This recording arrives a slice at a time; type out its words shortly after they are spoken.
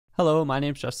Hello, my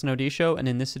name is Justin Odisho, and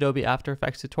in this Adobe After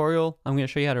Effects tutorial, I'm going to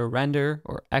show you how to render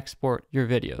or export your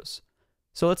videos.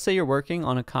 So let's say you're working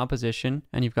on a composition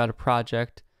and you've got a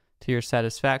project to your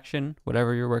satisfaction,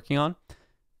 whatever you're working on.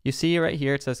 You see right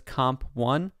here it says Comp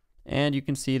 1, and you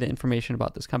can see the information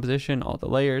about this composition, all the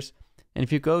layers. And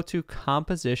if you go to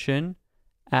Composition,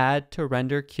 Add to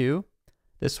Render Queue,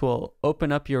 this will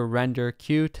open up your Render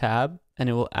Queue tab, and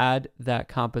it will add that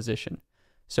composition.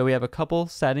 So we have a couple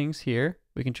settings here.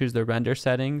 We can choose the render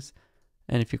settings,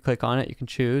 and if you click on it, you can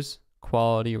choose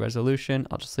quality, resolution.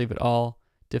 I'll just leave it all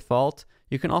default.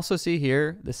 You can also see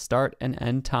here the start and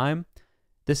end time.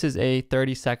 This is a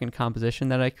 30-second composition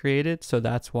that I created, so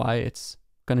that's why it's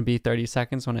going to be 30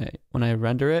 seconds when I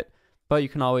render it. But you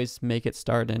can always make it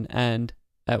start and end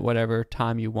at whatever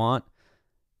time you want,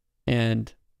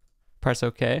 and press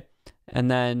OK.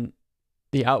 And then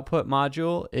the output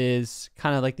module is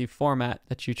kind of like the format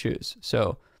that you choose.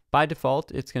 So by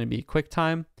default, it's going to be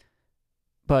QuickTime,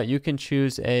 but you can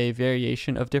choose a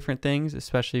variation of different things,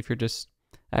 especially if you're just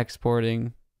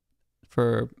exporting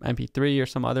for MP3 or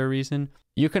some other reason.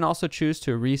 You can also choose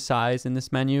to resize in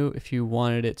this menu if you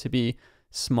wanted it to be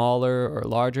smaller or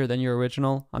larger than your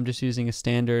original. I'm just using a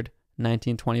standard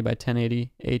 1920 by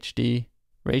 1080 HD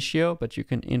ratio, but you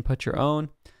can input your own.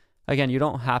 Again, you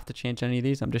don't have to change any of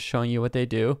these. I'm just showing you what they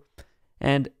do.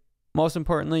 And most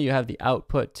importantly, you have the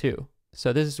output too.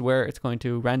 So this is where it's going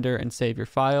to render and save your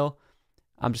file.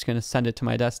 I'm just going to send it to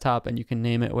my desktop, and you can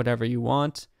name it whatever you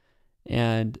want.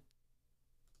 And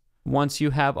once you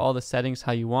have all the settings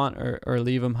how you want, or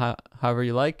leave them however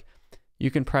you like,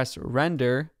 you can press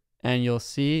render, and you'll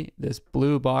see this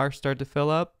blue bar start to fill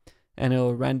up, and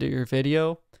it'll render your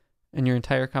video and your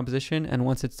entire composition. And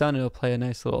once it's done, it'll play a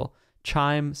nice little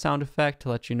chime sound effect to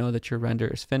let you know that your render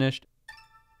is finished.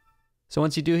 So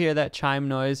once you do hear that chime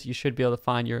noise, you should be able to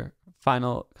find your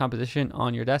final composition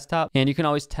on your desktop, and you can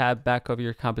always tab back over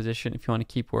your composition if you want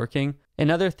to keep working.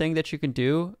 Another thing that you can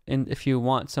do, and if you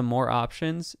want some more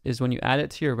options, is when you add it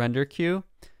to your render queue.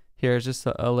 Here's just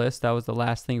a list. That was the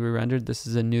last thing we rendered. This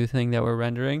is a new thing that we're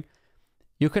rendering.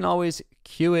 You can always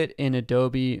queue it in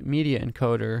Adobe Media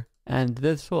Encoder, and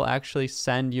this will actually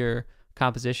send your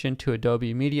composition to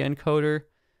Adobe Media Encoder,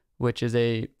 which is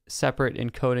a separate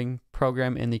encoding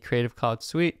program in the Creative Cloud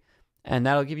suite. And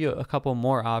that'll give you a couple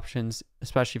more options,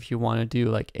 especially if you want to do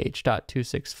like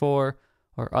H.264 or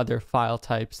other file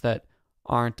types that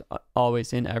aren't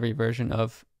always in every version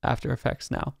of After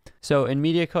Effects now. So in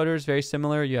Media Encoder is very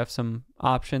similar. You have some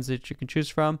options that you can choose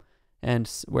from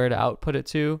and where to output it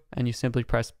to, and you simply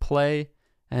press play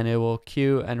and it will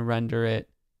queue and render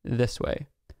it this way.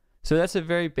 So that's a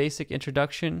very basic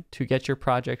introduction to get your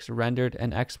projects rendered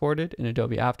and exported in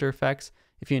Adobe After Effects.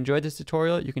 If you enjoyed this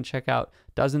tutorial, you can check out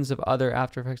dozens of other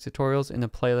After Effects tutorials in the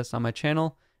playlist on my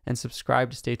channel, and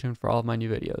subscribe to stay tuned for all of my new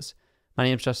videos. My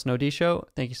name is Justin Odisho.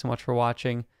 Thank you so much for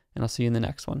watching, and I'll see you in the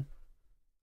next one.